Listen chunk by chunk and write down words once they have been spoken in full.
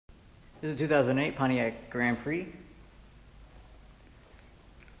This is a 2008 Pontiac Grand Prix.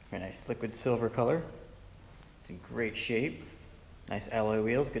 Very nice liquid silver color. It's in great shape. Nice alloy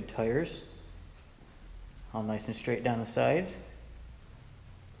wheels, good tires. All nice and straight down the sides.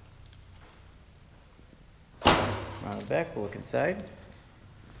 Around the back, we'll look inside.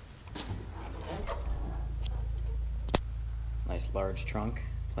 Nice large trunk,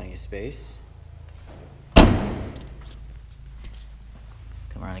 plenty of space. Come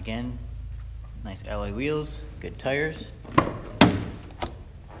around again. Nice alloy wheels, good tires.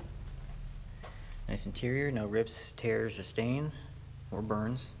 Nice interior, no rips, tears, or stains, or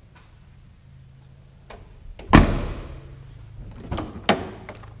burns.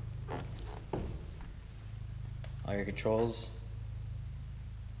 All your controls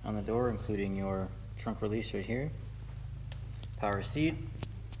on the door, including your trunk release right here. Power seat.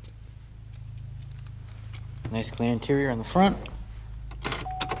 Nice clean interior on the front.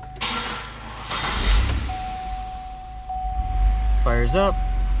 Fires up.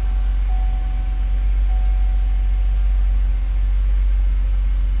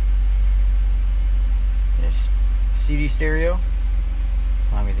 CD stereo,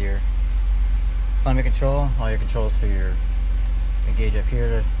 along with your climate control, all your controls for your gauge up here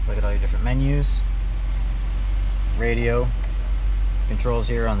to look at all your different menus. Radio controls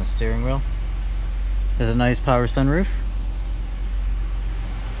here on the steering wheel. There's a nice power sunroof.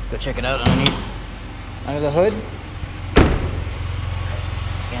 Let's go check it out underneath, under the hood.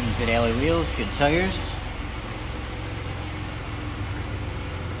 Again, good alloy wheels, good tires.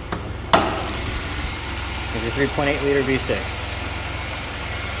 There's a 3.8 liter V6.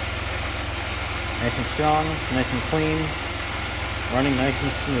 Nice and strong, nice and clean, running nice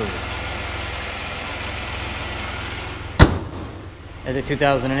and smooth. As a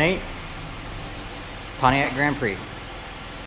 2008 Pontiac Grand Prix.